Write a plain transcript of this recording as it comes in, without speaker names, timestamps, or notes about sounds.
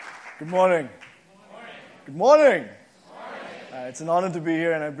Good morning. Good morning. It's an honor to be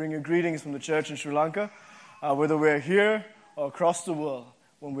here, and I bring you greetings from the church in Sri Lanka. Whether we're here or across the world,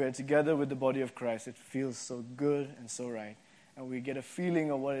 when we're together with the body of Christ, it feels so good and so right. And we get a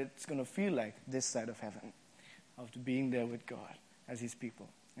feeling of what it's going to feel like this side of heaven, of being there with God as His people.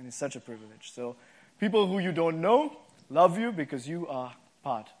 And it's such a privilege. So people who you don't know love you because you are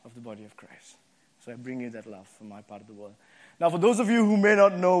part of the body of Christ. So I bring you that love from my part of the world. Now, for those of you who may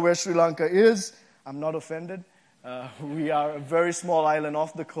not know where Sri Lanka is, I'm not offended. We are a very small island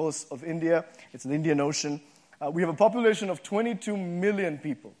off the coast of India. It's in the Indian Ocean. We have a population of 22 million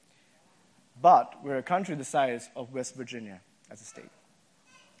people. But we're a country the size of West Virginia as a state.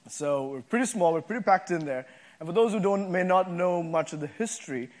 So we're pretty small. We're pretty packed in there. And for those who may not know much of the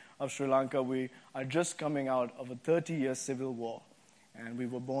history of Sri Lanka, we are just coming out of a 30-year civil war. And we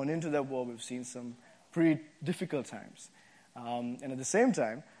were born into that war. We've seen some pretty difficult times. And at the same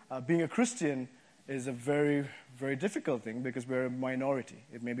time, being a Christian is a very, very difficult thing because we're a minority.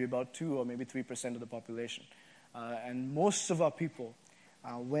 It may be about 2 or maybe 3% of the population. And most of our people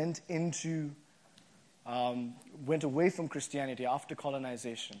went away from Christianity after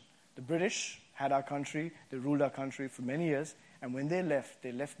colonization. The British had our country. They ruled our country for many years. And when they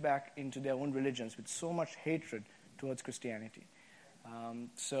left back into their own religions with so much hatred towards Christianity.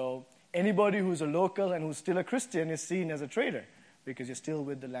 So anybody who's a local and who's still a Christian is seen as a traitor because you're still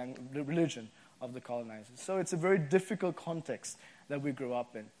with the religion of the colonizers. So it's a very difficult context that we grew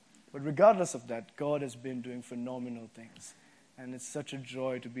up in. But regardless of that, God has been doing phenomenal things. And it's such a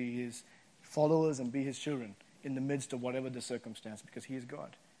joy to be His followers and be His children in the midst of whatever the circumstance, because He is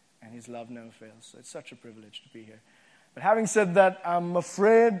God and His love never fails. So it's such a privilege to be here. But having said that, I'm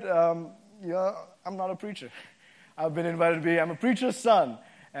afraid I'm not a preacher. I've been invited to be, I'm a preacher's son,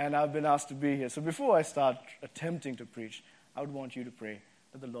 and I've been asked to be here. So before I start attempting to preach, I would want you to pray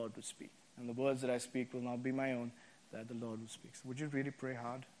that the Lord would speak. And the words that I speak will not be my own, that the Lord will speak. So would you really pray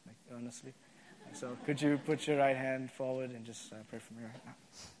hard, like earnestly? So could you put your right hand forward and just pray for me right now?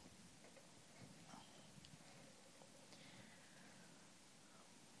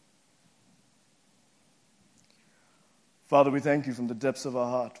 Father, we thank you from the depths of our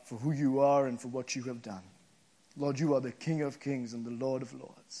heart for who you are and for what you have done. Lord, you are the King of kings and the Lord of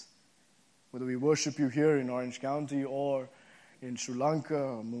lords. Whether we worship you here in Orange County or in Sri Lanka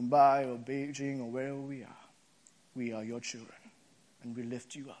or Mumbai or Beijing or wherever we are your children. And we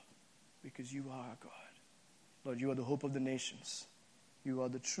lift you up because you are our God. Lord, you are the hope of the nations. You are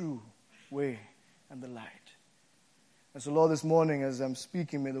the true way and the light. And so, Lord, this morning as I'm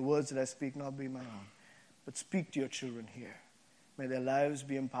speaking, may the words that I speak not be my own, but speak to your children here. May their lives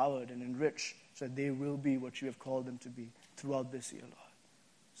be empowered and enriched so that they will be what you have called them to be throughout this year, Lord.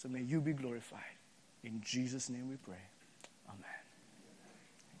 So may you be glorified. In Jesus' name we pray. Amen.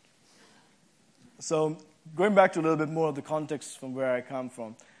 So going back to a little bit more of the context from where I come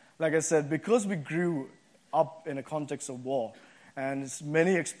from. Like I said, because we grew up in a context of war, and as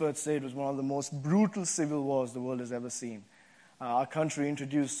many experts say it was one of the most brutal civil wars the world has ever seen. Our country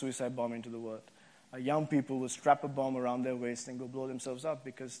introduced suicide bombing to the world. Young people would strap a bomb around their waist and go blow themselves up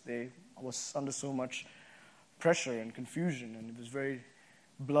because they was under so much pressure and confusion, and it was very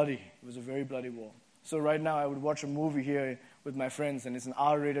bloody. It was a very bloody war. So right now I would watch a movie here with my friends, and it's an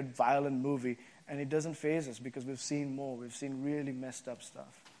R-rated, violent movie, and it doesn't faze us because we've seen more. We've seen really messed up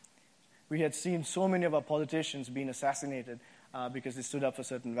stuff. We had seen so many of our politicians being assassinated because they stood up for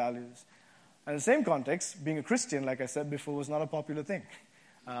certain values. And in the same context, being a Christian, like I said before, was not a popular thing.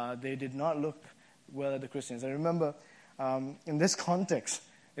 They did not look well at the Christians. I remember in this context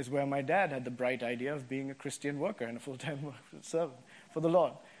is where my dad had the bright idea of being a Christian worker and a full-time servant for the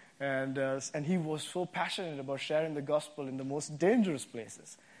Lord. And he was so passionate about sharing the gospel in the most dangerous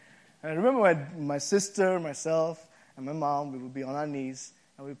places. And I remember my sister, myself, and my mom, we would be on our knees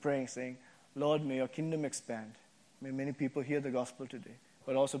and we were praying, saying, Lord, may your kingdom expand. May many people hear the gospel today,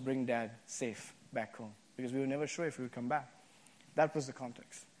 but also bring Dad safe back home, because we were never sure if he would come back. That was the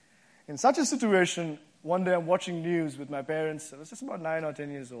context. In such a situation, one day I'm watching news with my parents. I was just about 9 or 10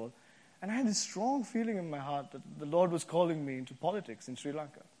 years old. And I had this strong feeling in my heart that the Lord was calling me into politics in Sri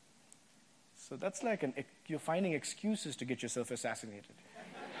Lanka. So that's like you're finding excuses to get yourself assassinated.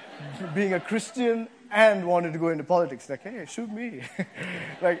 Being a Christian and wanting to go into politics. Like, hey, shoot me.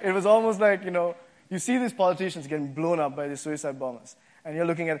 Like, it was almost like, you see these politicians getting blown up by these suicide bombers. And you're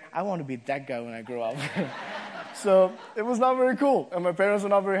looking at, I want to be that guy when I grow up. So it was not very cool, and my parents were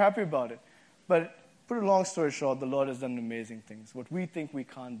not very happy about it. But put a long story short, the Lord has done amazing things. What we think we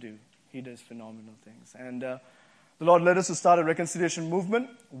can't do, He does phenomenal things. And the Lord led us to start a reconciliation movement.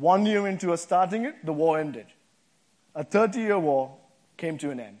 1 year into us starting it, the war ended. A 30-year war came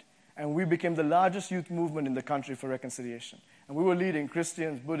to an end. and we became the largest youth movement in the country for reconciliation. And we were leading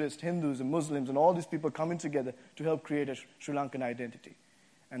Christians, Buddhists, Hindus, and Muslims, and all these people coming together to help create a Sri Lankan identity.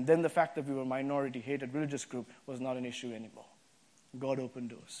 And then the fact that we were a minority, hated religious group was not an issue anymore. God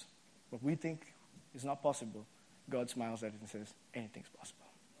opened doors. What we think is not possible, God smiles at it and says, anything's possible.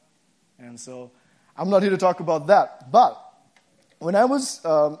 And so I'm not here to talk about that. But when I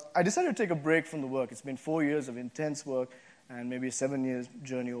decided to take a break from the work. It's been 4 years of intense work and maybe a 7 years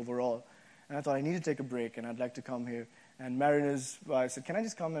journey overall. And I thought I need to take a break, and I'd like to come here. And Mariners, I said, can I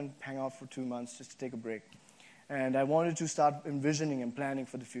just come and hang out for 2 months just to take a break? And I wanted to start envisioning and planning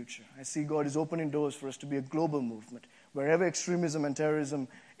for the future. I see God is opening doors for us to be a global movement. Wherever extremism and terrorism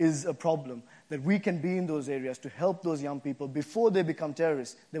is a problem, that we can be in those areas to help those young people. Before they become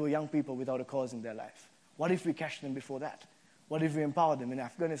terrorists, they were young people without a cause in their life. What if we catch them before that? What if we empower them in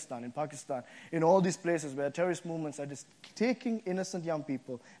Afghanistan, in Pakistan, in all these places where terrorist movements are just taking innocent young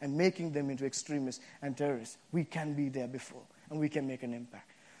people and making them into extremists and terrorists? We can be there before, and we can make an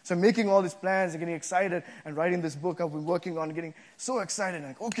impact. So I'm making all these plans and getting excited and writing this book I've been working on, getting so excited.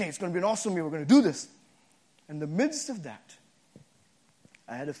 Like, okay, it's going to be an awesome year. We're going to do this. In the midst of that,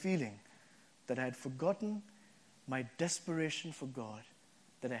 I had a feeling that I had forgotten my desperation for God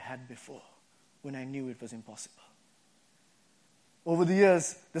that I had before when I knew it was impossible. Over the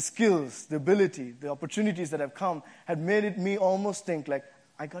years, the skills, the ability, the opportunities that have come had made it me almost think like,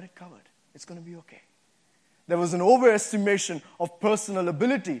 I got it covered. It's going to be okay. There was an overestimation of personal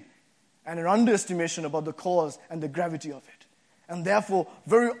ability and an underestimation about the cause and the gravity of it. And therefore,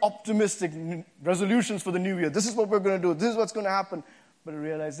 very optimistic resolutions for the new year. This is what we're going to do. This is what's going to happen. But a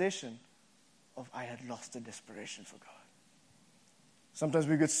realization of I had lost the desperation for God. Sometimes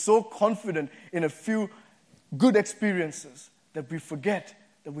we get so confident in a few good experiences that we forget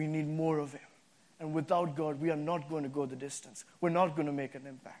that we need more of Him. And without God, we are not going to go the distance. We're not going to make an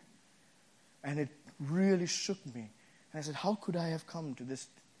impact. And it really shook me. And I said, how could I have come to this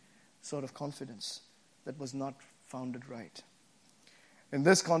sort of confidence that was not founded right? In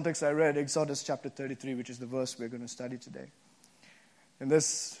this context, I read Exodus chapter 33, which is the verse we're going to study today. And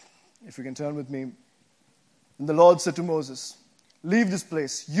this, if you can turn with me, and the Lord said to Moses, leave this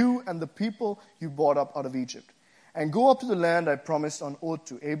place, you and the people you brought up out of Egypt, and go up to the land I promised on oath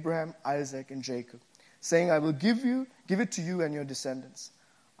to Abraham, Isaac, and Jacob, saying, I will give it to you and your descendants.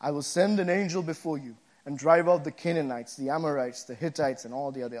 I will send an angel before you and drive out the Canaanites, the Amorites, the Hittites, and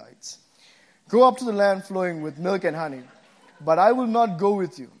all the otherites. Go up to the land flowing with milk and honey, but I will not go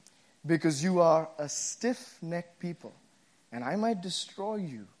with you, because you are a stiff-necked people, and I might destroy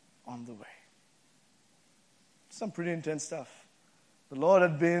you on the way. Some pretty intense stuff. The Lord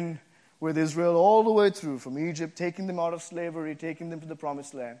had been with Israel all the way through, from Egypt, taking them out of slavery, taking them to the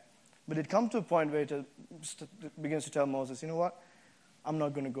promised land. But it come to a point where it begins to tell Moses, you know what? I'm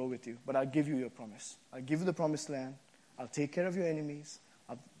not going to go with you, but I'll give you your promise. I'll give you the promised land. I'll take care of your enemies.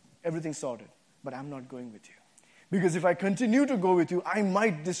 Everything's sorted, but I'm not going with you. Because if I continue to go with you, I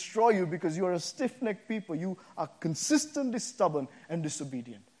might destroy you because you are a stiff-necked people. You are consistently stubborn and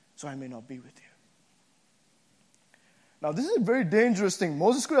disobedient, so I may not be with you. Now, this is a very dangerous thing.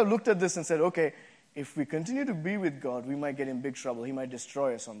 Moses could have looked at this and said, okay, if we continue to be with God, we might get in big trouble. He might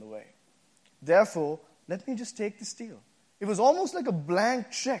destroy us on the way. Therefore, let me just take this deal. It was almost like a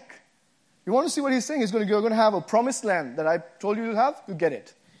blank check. You want to see what he's saying? You're going to have a promised land that I told you you'll have. You get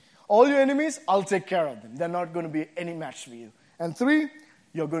it. All your enemies, I'll take care of them. They're not going to be any match for you. And 3,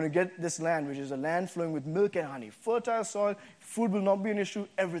 you're going to get this land, which is a land flowing with milk and honey. Fertile soil, food will not be an issue.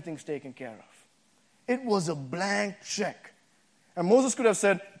 Everything's taken care of. It was a blank check. And Moses could have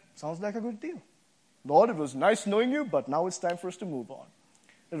said, sounds like a good deal. Lord, it was nice knowing you, but now it's time for us to move on.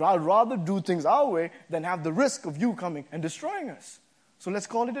 I'd rather do things our way than have the risk of you coming and destroying us. So let's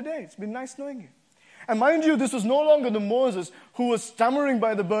call it a day. It's been nice knowing you. And mind you, this was no longer the Moses who was stammering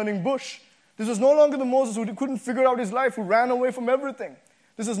by the burning bush. This was no longer the Moses who couldn't figure out his life, who ran away from everything.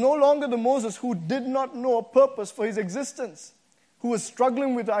 This is no longer the Moses who did not know a purpose for his existence, who was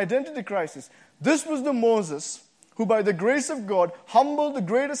struggling with the identity crisis. This was the Moses who, by the grace of God, humbled the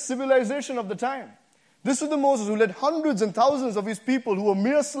greatest civilization of the time. This was the Moses who led hundreds and thousands of his people who were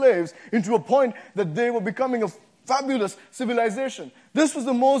mere slaves into a point that they were becoming a fabulous civilization. This was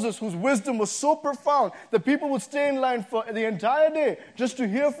the Moses whose wisdom was so profound that people would stay in line for the entire day just to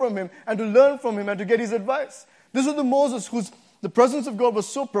hear from him and to learn from him and to get his advice. This was the Moses whose the presence of God was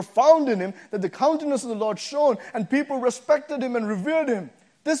so profound in him that the countenance of the Lord shone and people respected him and revered him.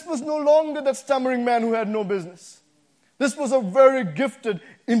 This was no longer that stammering man who had no business. This was a very gifted,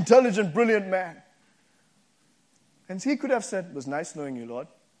 intelligent, brilliant man. And he could have said, it was nice knowing you, Lord.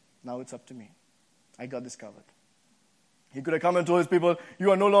 Now it's up to me. I got this covered. He could have come and told his people,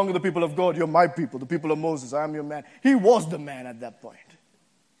 you are no longer the people of God, you're my people, the people of Moses, I am your man. He was the man at that point.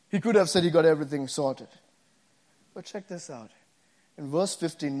 He could have said he got everything sorted. But check this out. In verse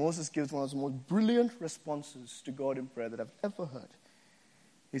 15, Moses gives one of the most brilliant responses to God in prayer that I've ever heard.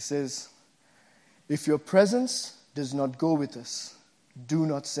 He says, if your presence does not go with us, do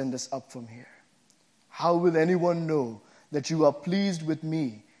not send us up from here. How will anyone know that you are pleased with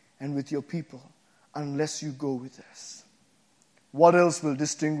me and with your people unless you go with us? What else will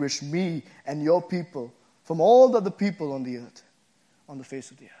distinguish me and your people from all the other people on the earth, on the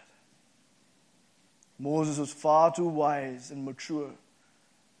face of the earth? Moses was far too wise and mature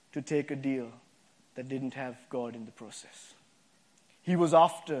to take a deal that didn't have God in the process. He was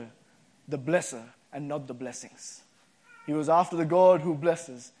after the blesser and not the blessings. He was after the God who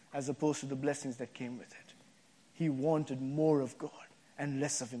blesses as opposed to the blessings that came with it. He wanted more of God and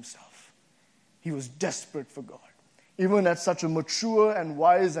less of himself. He was desperate for God. Even at such a mature and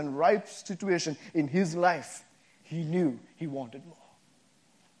wise and ripe situation in his life, he knew he wanted more.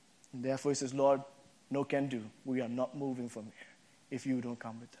 And therefore he says, Lord, no can do. We are not moving from here if you don't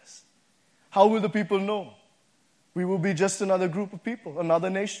come with us. How will the people know? We will be just another group of people, another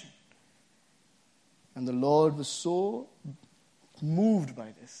nation. And the Lord was so moved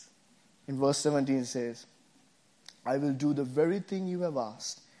by this. In verse 17 it says, I will do the very thing you have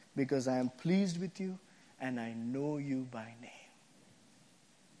asked because I am pleased with you and I know you by name.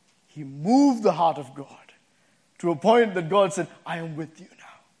 He moved the heart of God to a point that God said, I am with you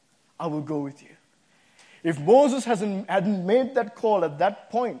now. I will go with you. If Moses hadn't made that call at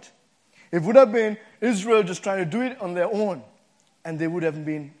that point, it would have been Israel just trying to do it on their own, and they would have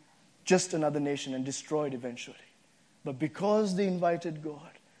been just another nation and destroyed eventually. But because they invited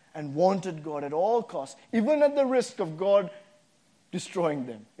God and wanted God at all costs, even at the risk of God destroying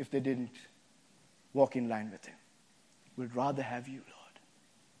them if they didn't walk in line with him, we'd rather have you, Lord.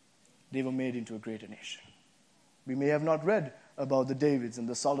 They were made into a greater nation. We may have not read about the Davids and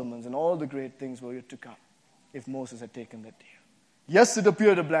the Solomons and all the great things were yet to come if Moses had taken that deal. Yes, it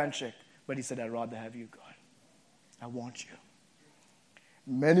appeared a blank check, but he said, I'd rather have you, God. I want you.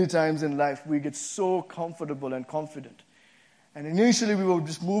 Many times in life, we get so comfortable and confident. And initially, we were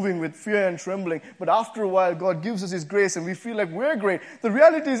just moving with fear and trembling. But after a while, God gives us his grace and we feel like we're great. The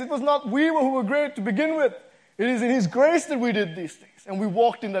reality is, it was not we who were great to begin with. It is in his grace that we did these things. And we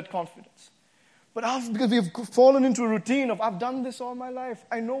walked in that confidence. But because we've fallen into a routine of, I've done this all my life.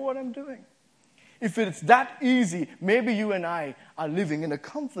 I know what I'm doing. If it's that easy, maybe you and I are living in a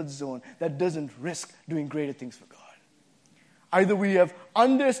comfort zone that doesn't risk doing greater things for God. Either we have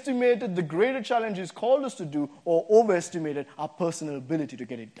underestimated the greater challenge he's called us to do or overestimated our personal ability to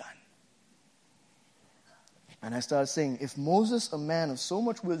get it done. And I started saying, if Moses, a man of so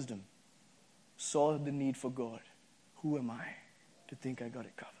much wisdom, saw the need for God, who am I to think I got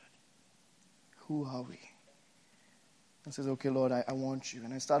it covered? Who are we? And says, okay, Lord, I want you.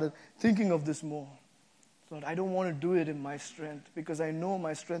 And I started thinking of this more. Lord, I don't want to do it in my strength because I know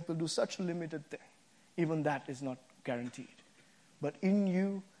my strength will do such a limited thing. Even that is not guaranteed. But in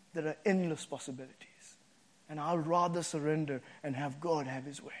you, there are endless possibilities. And I'll rather surrender and have God have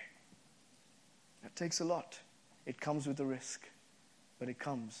his way. That takes a lot. It comes with a risk. But it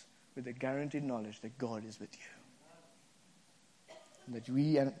comes with the guaranteed knowledge that God is with you. And that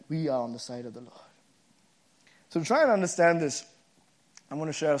we are on the side of the Lord. So to try and understand this, I'm going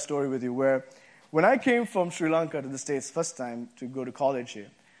to share a story with you where when I came from Sri Lanka to the States first time to go to college here,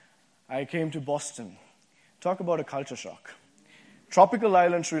 I came to Boston. Talk about a culture shock. Tropical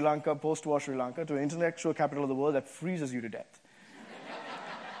island Sri Lanka, post-war Sri Lanka, to an intellectual capital of the world that freezes you to death.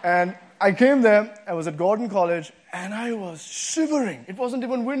 And I came there, I was at Gordon College, and I was shivering. It wasn't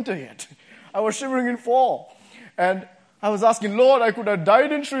even winter yet. I was shivering in fall. And I was asking, Lord, I could have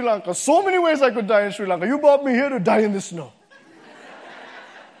died in Sri Lanka. So many ways I could die in Sri Lanka. You brought me here to die in the snow.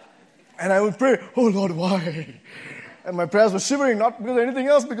 And I would pray, oh Lord, why? And my prayers were shivering, not because of anything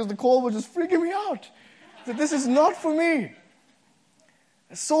else, because the cold was just freaking me out. That this is not for me.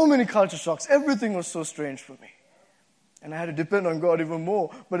 So many culture shocks. Everything was so strange for me. And I had to depend on God even more.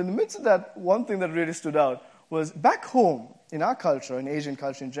 But in the midst of that, one thing that really stood out was back home, in our culture, in Asian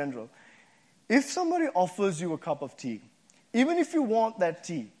culture in general, if somebody offers you a cup of tea, even if you want that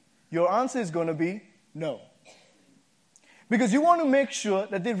tea, your answer is going to be no. Because you want to make sure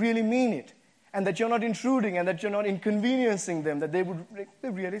that they really mean it, and that you're not intruding, and that you're not inconveniencing them, that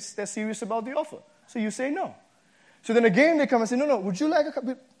they're serious about the offer. So you say no. So then again they come and say, no, would you like a cup?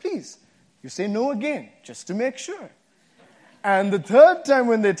 Please. You say no again, just to make sure. And the third time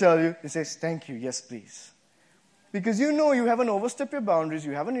when they tell you, they say, thank you, yes, please. Because you haven't overstepped your boundaries,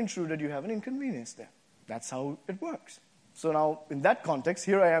 you haven't intruded, you haven't inconvenienced them. That's how it works. So now, in that context,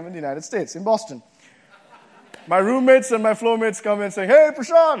 here I am in the United States, in Boston. My roommates and my floor mates come in saying, hey,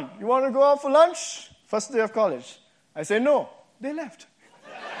 Prashant, you want to go out for lunch? First day of college. I say, no. They left.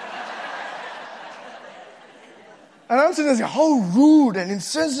 And I'm sitting there saying, how rude and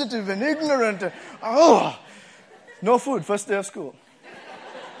insensitive and ignorant. No food, first day of school.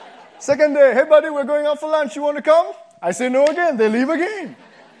 Second day, hey, buddy, we're going out for lunch. You want to come? I say no again. They leave again.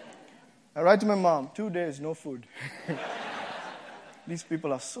 I write to my mom, 2 days, no food. These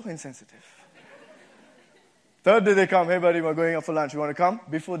people are so insensitive. Third day they come, hey buddy, we're going out for lunch. You want to come?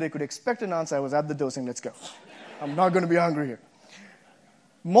 Before they could expect an answer, I was at the door saying, let's go. I'm not going to be hungry here.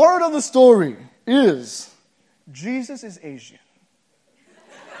 Moral of the story is, Jesus is Asian.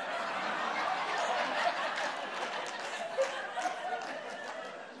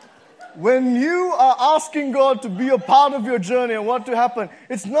 When you are asking God to be a part of your journey and what to happen,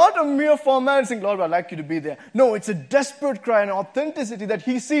 it's not a mere formality saying, Lord, I'd like you to be there. No, it's a desperate cry and authenticity that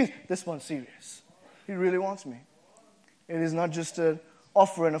He sees, this one's serious. He really wants me. It is not just an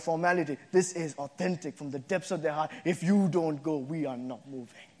offer and a formality. This is authentic from the depths of their heart. If you don't go, we are not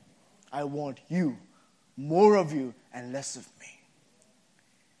moving. I want you, more of you, and less of me.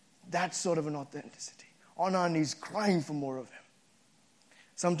 That's sort of an authenticity. On our knees, crying for more of Him.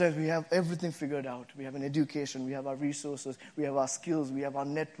 Sometimes we have everything figured out. We have an education, we have our resources, we have our skills, we have our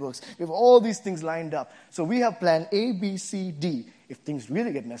networks. We have all these things lined up. So we have plan A, B, C, D. If things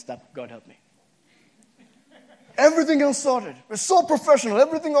really get messed up, God help me. Everything else sorted. We're so professional,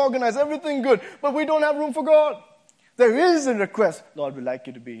 everything organized, everything good, but we don't have room for God. There is a request. Lord, we'd like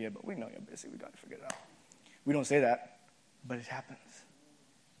you to be here, but we know you're busy. We got to figure it out. We don't say that, but it happens.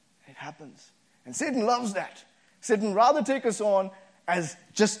 It happens. And Satan loves that. Satan rather take us on as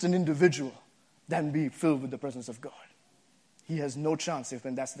just an individual than be filled with the presence of God. He has no chance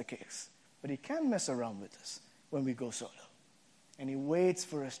when that's the case. But he can mess around with us when we go solo. And he waits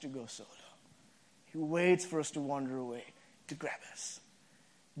for us to go solo. He waits for us to wander away, to grab us,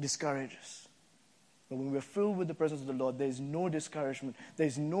 discourage us. But when we're filled with the presence of the Lord, there's no discouragement,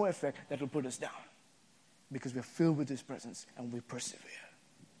 there's no effect that will put us down. Because we're filled with His presence and we persevere.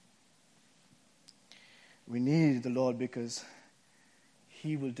 We need the Lord because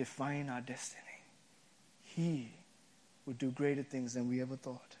He will define our destiny. He will do greater things than we ever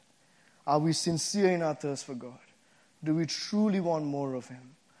thought. Are we sincere in our thirst for God? Do we truly want more of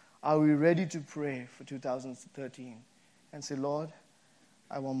Him? Are we ready to pray for 2013 and say, Lord,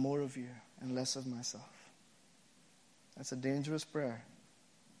 I want more of you and less of myself? That's a dangerous prayer,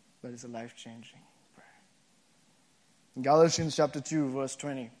 but it's a life-changing prayer. In Galatians chapter 2, verse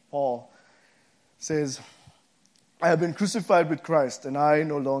 20, Paul says, I have been crucified with Christ, and I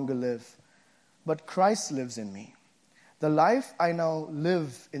no longer live, but Christ lives in me. The life I now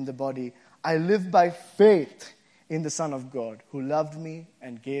live in the body, I live by faith in the Son of God, who loved me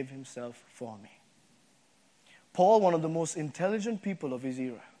and gave Himself for me. Paul, one of the most intelligent people of his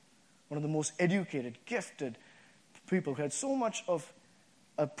era, one of the most educated, gifted people who had so much of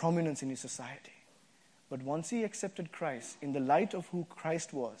a prominence in his society. But once he accepted Christ, in the light of who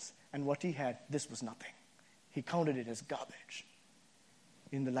Christ was and what he had, this was nothing. He counted it as garbage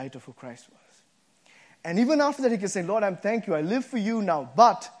in the light of who Christ was. And even after that, he can say, Lord, I thank you. I live for you now,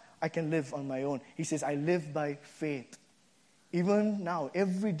 but I can live on my own. He says, I live by faith. Even now,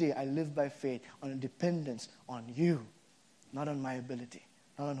 every day, I live by faith on a dependence on you, not on my ability,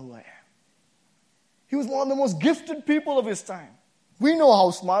 not on who I am. He was one of the most gifted people of his time. We know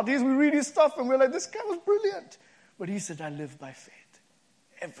how smart he is. We read his stuff and we're like, this guy was brilliant. But he said, I live by faith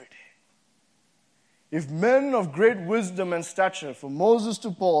every day. If men of great wisdom and stature, from Moses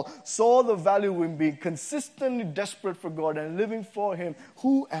to Paul, saw the value in being consistently desperate for God and living for Him,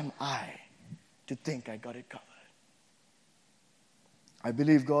 who am I to think I got it covered? I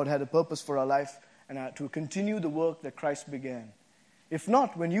believe God had a purpose for our life and to continue the work that Christ began. If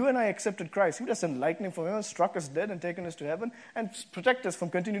not, when you and I accepted Christ, He would have sent lightning from heaven, struck us dead and taken us to heaven and protect us from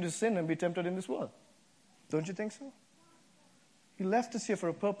continuing to sin and be tempted in this world. Don't you think so? He left us here for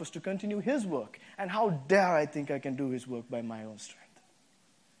a purpose to continue His work. And how dare I think I can do His work by my own strength?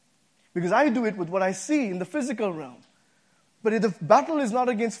 Because I do it with what I see in the physical realm. But the battle is not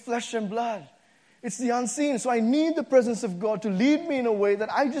against flesh and blood. It's the unseen. So I need the presence of God to lead me in a way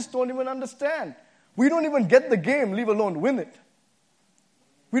that I just don't even understand. We don't even get the game, leave alone win it.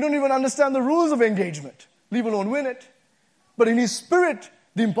 We don't even understand the rules of engagement, leave alone win it. But in His Spirit,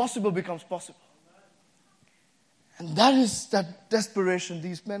 the impossible becomes possible. And that is that desperation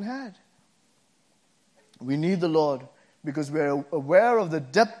these men had. We need the Lord because we are aware of the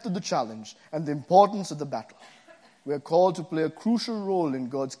depth of the challenge and the importance of the battle. We are called to play a crucial role in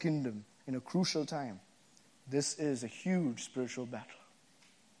God's kingdom in a crucial time. This is a huge spiritual battle.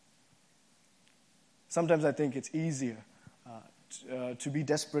 Sometimes I think it's easier to be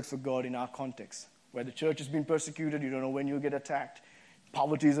desperate for God in our context, where the church is being persecuted, you don't know when you'll get attacked.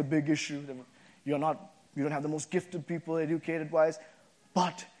 Poverty is a big issue. You don't have the most gifted people, educated-wise.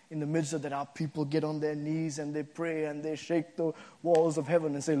 But in the midst of that, our people get on their knees and they pray and they shake the walls of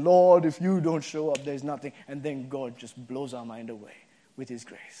heaven and say, Lord, if you don't show up, there's nothing. And then God just blows our mind away with his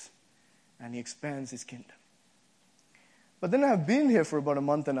grace. And he expands his kingdom. But then I've been here for about a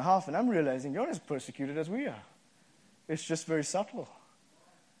month and a half, and I'm realizing you're as persecuted as we are. It's just very subtle.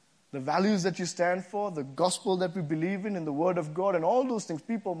 The values that you stand for, the gospel that we believe in the word of God, and all those things,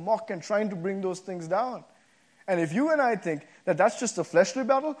 people mock and trying to bring those things down. And if you and I think that that's just a fleshly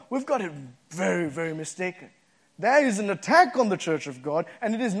battle, we've got it very, very mistaken. There is an attack on the church of God,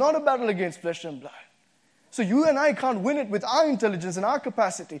 and it is not a battle against flesh and blood. So you and I can't win it with our intelligence and our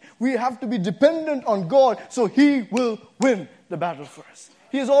capacity. We have to be dependent on God, so he will win the battle for us.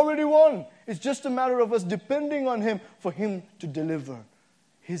 He has already won. It's just a matter of us depending on him for him to deliver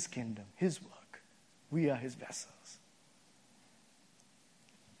his kingdom, his work. We are his vessels.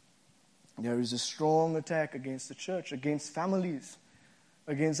 There is a strong attack against the church, against families,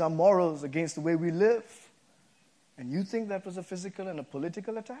 against our morals, against the way we live. And you think that was a physical and a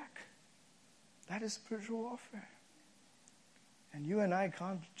political attack? That is spiritual warfare. And you and I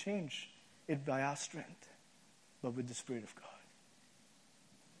can't change it by our strength, but with the Spirit of God.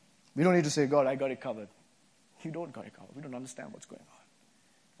 We don't need to say, God, I got it covered. You don't got it covered. We don't understand what's going on.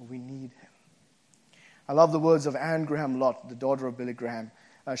 But we need him. I love the words of Anne Graham Lott, the daughter of Billy Graham.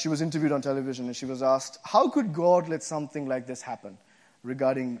 She was interviewed on television and she was asked, how could God let something like this happen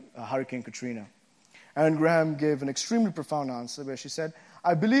regarding Hurricane Katrina? Anne Graham gave an extremely profound answer where she said,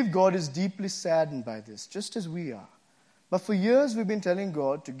 I believe God is deeply saddened by this, just as we are. But for years we've been telling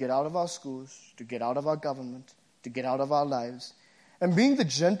God to get out of our schools, to get out of our government, to get out of our lives. And being the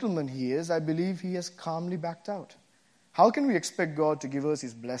gentleman he is, I believe he has calmly backed out. How can we expect God to give us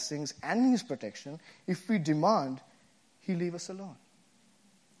his blessings and his protection if we demand he leave us alone?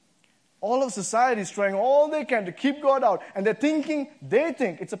 All of society is trying all they can to keep God out. And they think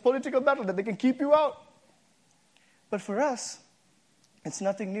it's a political battle that they can keep you out. But for us, it's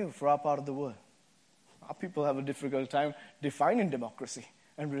nothing new for our part of the world. Our people have a difficult time defining democracy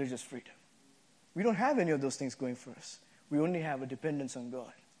and religious freedom. We don't have any of those things going for us. We only have a dependence on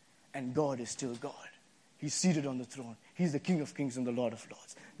God. And God is still God. He's seated on the throne. He's the King of kings and the Lord of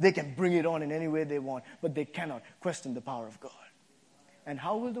lords. They can bring it on in any way they want, but they cannot question the power of God. And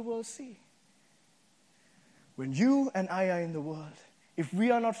how will the world see? When you and I are in the world, if we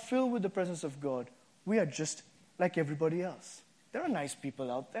are not filled with the presence of God, we are just like everybody else. There are nice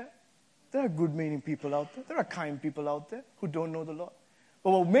people out there. There are good-meaning people out there. There are kind people out there who don't know the Lord.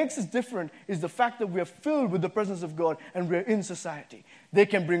 But what makes us different is the fact that we are filled with the presence of God and we're in society. They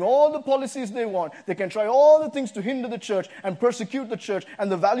can bring all the policies they want. They can try all the things to hinder the church and persecute the church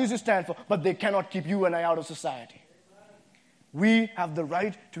and the values you stand for, but they cannot keep you and I out of society. We have the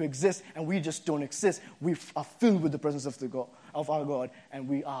right to exist, and we just don't exist. We are filled with the presence of our God, and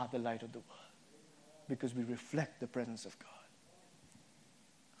we are the light of the world because we reflect the presence of God.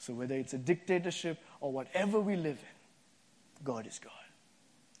 So whether it's a dictatorship or whatever we live in, God is God.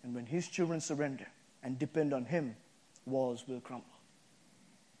 And when his children surrender and depend on him, walls will crumble.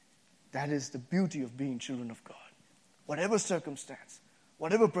 That is the beauty of being children of God. Whatever circumstance,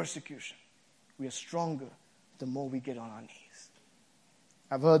 whatever persecution, we are stronger the more we get on our knees.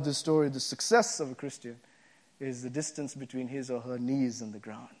 I've heard this story, the success of a Christian is the distance between his or her knees and the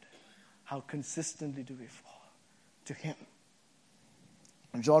ground. How consistently do we fall to him?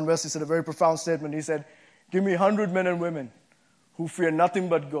 And John Wesley said a very profound statement. He said, give me 100 men and women who fear nothing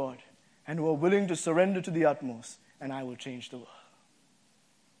but God and who are willing to surrender to the utmost, and I will change the world.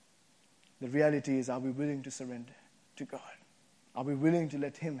 The reality is, are we willing to surrender to God? Are we willing to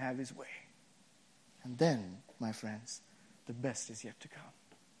let him have his way? And then, my friends, the best is yet to come.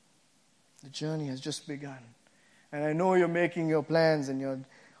 The journey has just begun. And I know you're making your plans and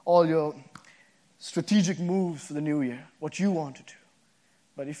all your strategic moves for the new year, what you want to do.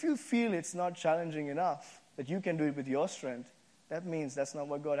 But if you feel it's not challenging enough, that you can do it with your strength, that means that's not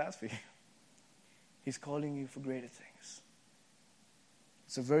what God has for you. He's calling you for greater things.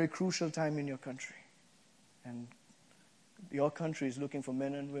 It's a very crucial time in your country. And your country is looking for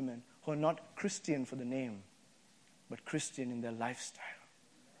men and women who are not Christian for the name, but Christian in their lifestyle.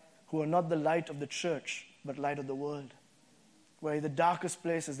 Who are not the light of the church, but light of the world. Where in the darkest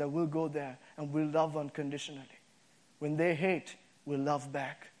places that we'll go there and we'll love unconditionally. When they hate, we'll love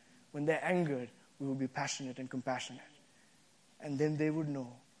back. When they're angered, we will be passionate and compassionate. And then they would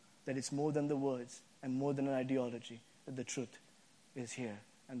know that it's more than the words, and more than an ideology, that the truth is here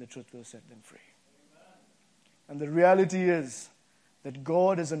and the truth will set them free. And the reality is that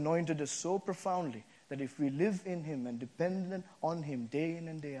God has anointed us so profoundly that if we live in Him and dependent on Him day in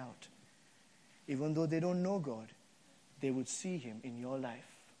and day out, even though they don't know God, they would see Him in your life.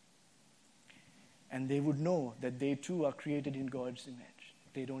 And they would know that they too are created in God's image.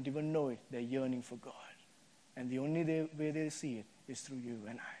 They don't even know it. They're yearning for God. And the only way they see it is through you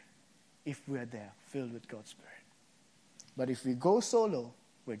and I, if we're there, filled with God's Spirit. But if we go solo,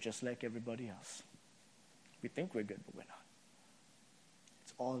 we're just like everybody else. We think we're good, but we're not.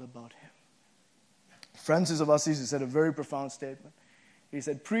 It's all about Him. Francis of Assisi said a very profound statement. He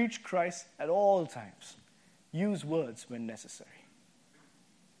said, preach Christ at all times. Use words when necessary.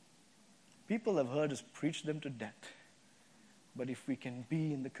 People have heard us preach them to death. But if we can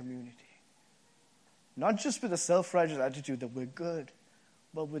be in the community, not just with a self-righteous attitude that we're good,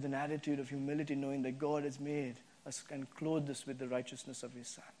 but with an attitude of humility, knowing that God has made us and clothed us with the righteousness of His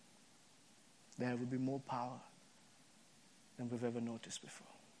Son, there will be more power than we've ever noticed before.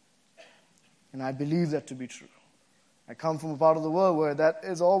 And I believe that to be true. I come from a part of the world where that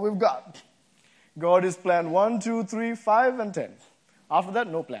is all we've got. God is plan 1, 2, 3, 5, and 10. After that,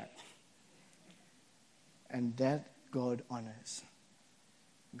 no plan. And that God honors.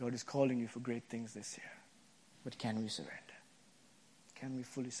 God is calling you for great things this year. But can we surrender? Can we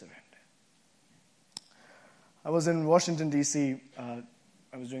fully surrender? I was in Washington, D.C.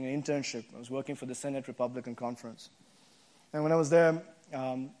 I was doing an internship. I was working for the Senate Republican Conference. And when I was there,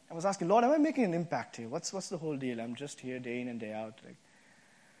 I was asking, Lord, am I making an impact here? What's the whole deal? I'm just here day in and day out.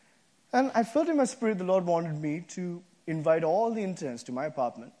 And I felt in my spirit the Lord wanted me to invite all the interns to my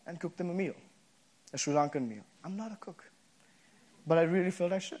apartment and cook them a meal, a Sri Lankan meal. I'm not a cook, but I really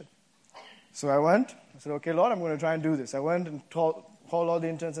felt I should. So I went. I said, okay, Lord, I'm going to try and do this. I went and called all the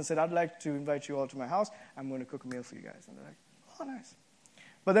interns and said, I'd like to invite you all to my house. I'm going to cook a meal for you guys. And they're like, oh, nice.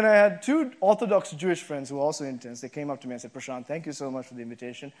 But then I had 2 Orthodox Jewish friends who were also interns. They came up to me and said, Prashant, thank you so much for the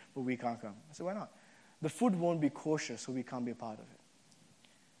invitation, but we can't come. I said, why not? The food won't be kosher, so we can't be a part of it.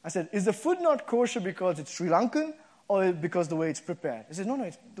 I said, is the food not kosher because it's Sri Lankan or because the way it's prepared? He said, no,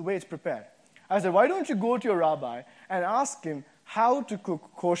 it's the way it's prepared. I said, why don't you go to your rabbi and ask him how to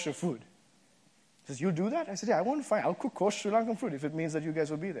cook kosher food? He says, you'll do that? I said, yeah, I want to find. I'll cook kosher Sri Lankan food if it means that you guys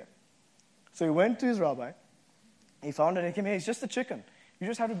will be there. So he went to his rabbi. He found it and he came, hey, it's just a chicken. You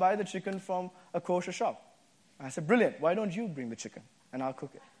just have to buy the chicken from a kosher shop. I said, brilliant. Why don't you bring the chicken and I'll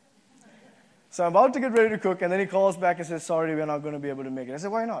cook it? So I'm about to get ready to cook, and then he calls back and says, sorry, we're not going to be able to make it. I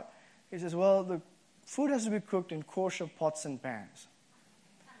said, why not? He says, well, the food has to be cooked in kosher pots and pans.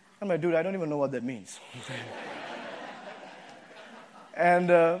 I'm like, dude, I don't even know what that means. And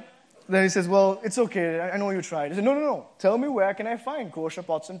then he says, well, it's okay. I know you tried. I said, no. Tell me where can I find kosher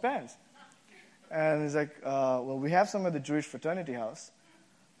pots and pans? And he's like, well, we have some at the Jewish fraternity house.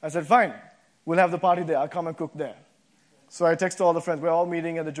 I said, fine. We'll have the party there. I'll come and cook there. So I text all the friends. We're all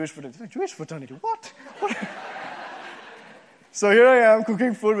meeting at the Jewish fraternity. Like, Jewish fraternity? What? So here I am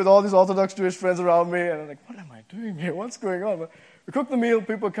cooking food with all these Orthodox Jewish friends around me. And I'm like, what am I doing here? What's going on? But we cook the meal.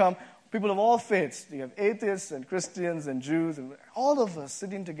 People come. People of all faiths. You have atheists and Christians and Jews. And all of us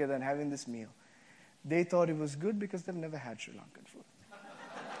sitting together and having this meal. They thought it was good because they've never had Sri Lankan food.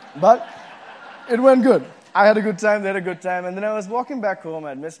 But it went good. I had a good time. They had a good time. And then I was walking back home.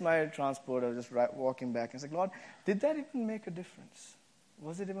 I'd missed my transport. I was just walking back. I was like, Lord, did that even make a difference?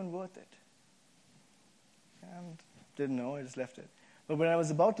 Was it even worth it? And didn't know. I just left it. But when I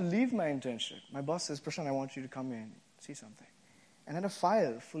was about to leave my internship, my boss says, Prashant, I want you to come in and see something. And I had a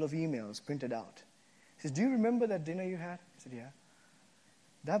file full of emails printed out. He says, do you remember that dinner you had? I said, yeah.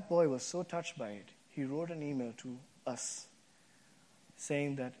 That boy was so touched by it, he wrote an email to us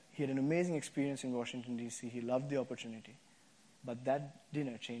saying that he had an amazing experience in Washington, D.C. He loved the opportunity. But that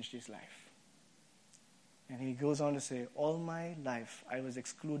dinner changed his life. And he goes on to say, all my life I was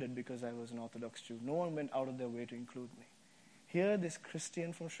excluded because I was an Orthodox Jew. No one went out of their way to include me. Here, this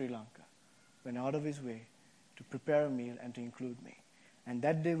Christian from Sri Lanka went out of his way to prepare a meal and to include me. And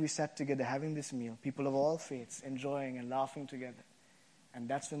that day we sat together having this meal, people of all faiths, enjoying and laughing together. And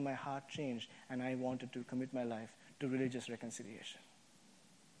that's when my heart changed, and I wanted to commit my life to religious reconciliation.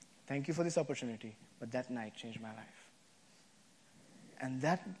 Thank you for this opportunity, but that night changed my life. And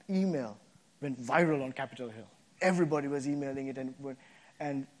that email went viral on Capitol Hill. Everybody was emailing it,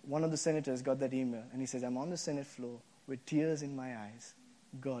 and one of the senators got that email, and he says, I'm on the Senate floor with tears in my eyes.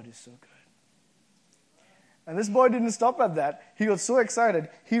 God is so good. And this boy didn't stop at that. He was so excited,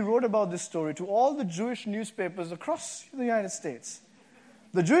 he wrote about this story to all the Jewish newspapers across the United States.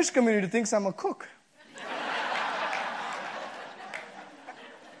 The Jewish community thinks I'm a cook.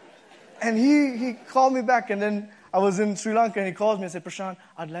 And he called me back, and then I was in Sri Lanka, and he called me and said, Prashant,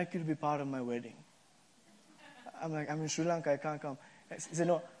 I'd like you to be part of my wedding. I'm like, I'm in Sri Lanka, I can't come. He said,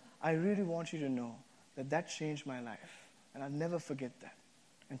 no, I really want you to know that changed my life, and I'll never forget that.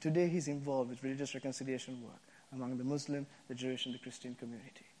 And today he's involved with religious reconciliation work among the Muslim, the Jewish, and the Christian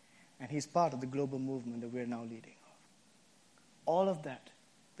community. And he's part of the global movement that we're now leading. All of that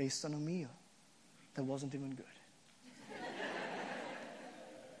based on a meal that wasn't even good.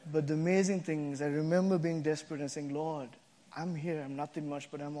 But the amazing thing is I remember being desperate and saying, Lord, I'm here, I'm nothing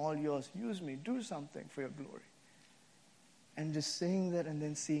much, but I'm all yours. Use me, do something for your glory. And just saying that and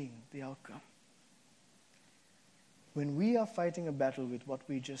then seeing the outcome. When we are fighting a battle with what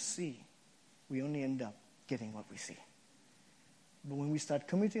we just see, we only end up getting what we see. But when we start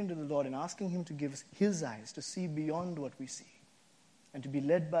committing to the Lord and asking Him to give us His eyes to see beyond what we see and to be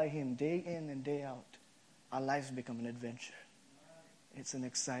led by Him day in and day out, our lives become an adventure. It's an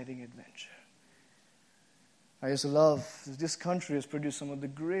exciting adventure. I used to love, this country has produced some of the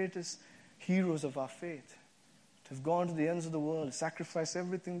greatest heroes of our faith, to have gone to the ends of the world, sacrificed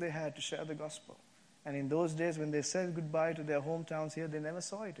everything they had to share the gospel. And in those days when they said goodbye to their hometowns here, they never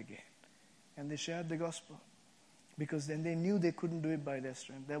saw it again. And they shared the gospel. Because then they knew they couldn't do it by their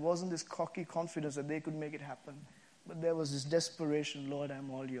strength. There wasn't this cocky confidence that they could make it happen. But there was this desperation, Lord,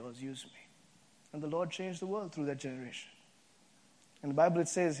 I'm all yours, use me. And the Lord changed the world through that generation. In the Bible it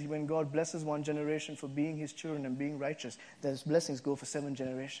says when God blesses one generation for being His children and being righteous, those blessings go for 7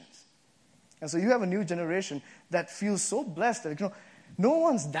 generations. And so you have a new generation that feels so blessed that, no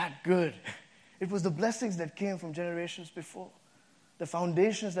one's that good. It was the blessings that came from generations before. The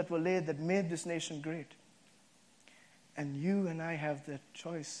foundations that were laid that made this nation great. And you and I have the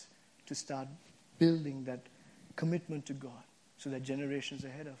choice to start building that commitment to God so that generations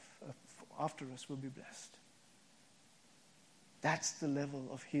after us will be blessed. That's the level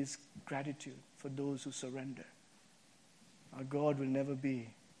of His gratitude for those who surrender. Our God will never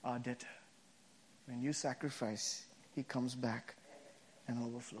be our debtor. When you sacrifice, He comes back and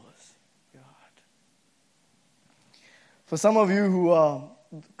overflows your heart. For some of you who are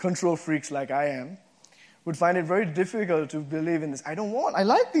control freaks like I am, would find it very difficult to believe in this. I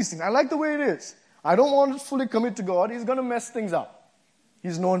like these things. I like the way it is. I don't want to fully commit to God. He's going to mess things up.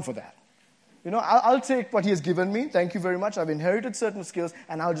 He's known for that. I'll take what He has given me. Thank you very much. I've inherited certain skills,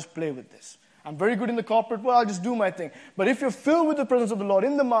 and I'll just play with this. I'm very good in the corporate world. I'll just do my thing. But if you're filled with the presence of the Lord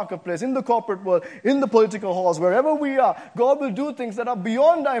in the marketplace, in the corporate world, in the political halls, wherever we are, God will do things that are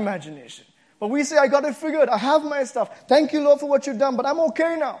beyond our imagination. But we say, I got it figured. I have my stuff. Thank you, Lord, for what you've done, but I'm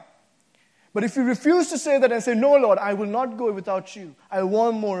okay now. But if you refuse to say that and say, no, Lord, I will not go without you. I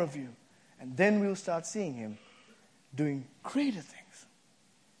want more of you. And then we'll start seeing Him doing greater things.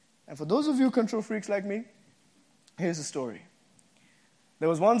 And for those of you control freaks like me, here's a story. There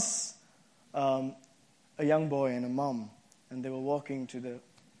was once a young boy and a mom, and they were walking to the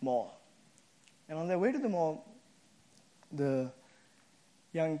mall. And on their way to the mall, the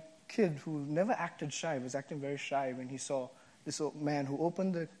young kid who never acted shy, was acting very shy when he saw this old man who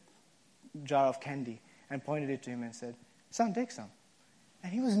opened the jar of candy and pointed it to him and said, son, take some.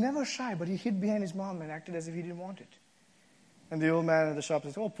 And he was never shy, but he hid behind his mom and acted as if he didn't want it. And the old man at the shop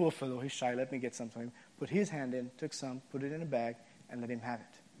says, oh, poor fellow, he's shy, let me get some for him. Put his hand in, took some, put it in a bag, and let him have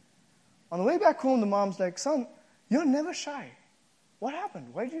it. On the way back home, the mom's like, son, you're never shy. What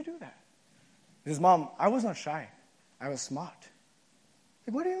happened? Why did you do that? He says, Mom, I was not shy. I was smart.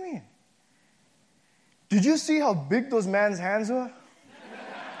 Like, what do you mean? Did you see how big those man's hands were?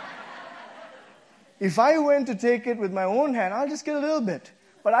 If I went to take it with my own hand, I'll just get a little bit.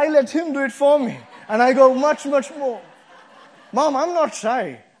 But I let him do it for me. And I go much, much more. Mom, I'm not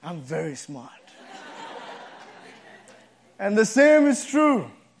shy. I'm very smart. And the same is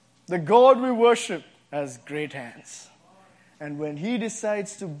true. The God we worship has great hands. And when He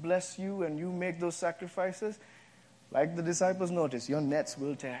decides to bless you and you make those sacrifices, like the disciples noticed, your nets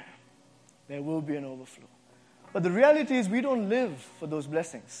will tear. There will be an overflow. But the reality is we don't live for those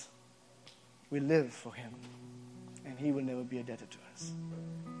blessings. We live for Him. And He will never be a debtor to us.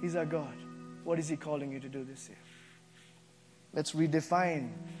 He's our God. What is He calling you to do this year? Let's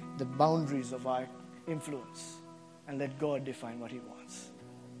redefine the boundaries of our influence and let God define what He wants.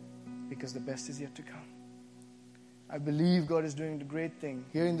 Because the best is yet to come. I believe God is doing the great thing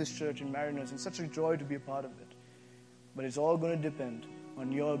here in this church in Mariners. It's such a joy to be a part of it. But it's all going to depend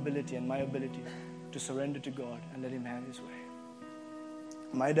on your ability and my ability to surrender to God and let Him have His way.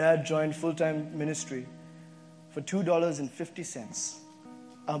 My dad joined full-time ministry for $2.50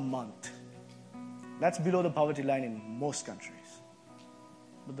 a month. That's below the poverty line in most countries.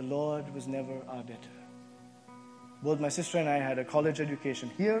 But the Lord was never our debtor. Both my sister and I had a college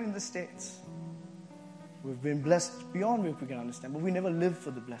education here in the States. We've been blessed beyond what we can understand, but we never lived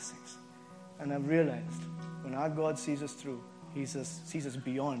for the blessings. And I've realized when our God sees us through, He sees us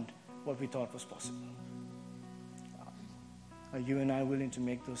beyond what we thought was possible. Are you and I willing to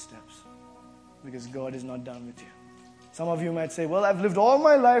make those steps? Because God is not done with you. Some of you might say, well, I've lived all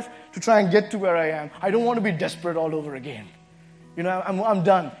my life to try and get to where I am. I don't want to be desperate all over again. You know, I'm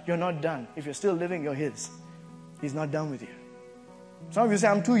done. You're not done. If you're still living, you're His. He's not done with you. Some of you say,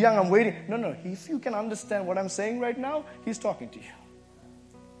 I'm too young, I'm waiting. No. If you can understand what I'm saying right now, He's talking to you.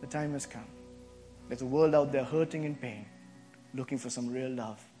 The time has come. There's a world out there hurting in pain, looking for some real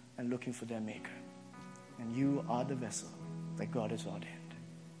love and looking for their Maker. And you are the vessel that God has ordained.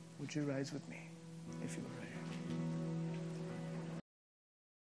 Would you rise with me if you are ready?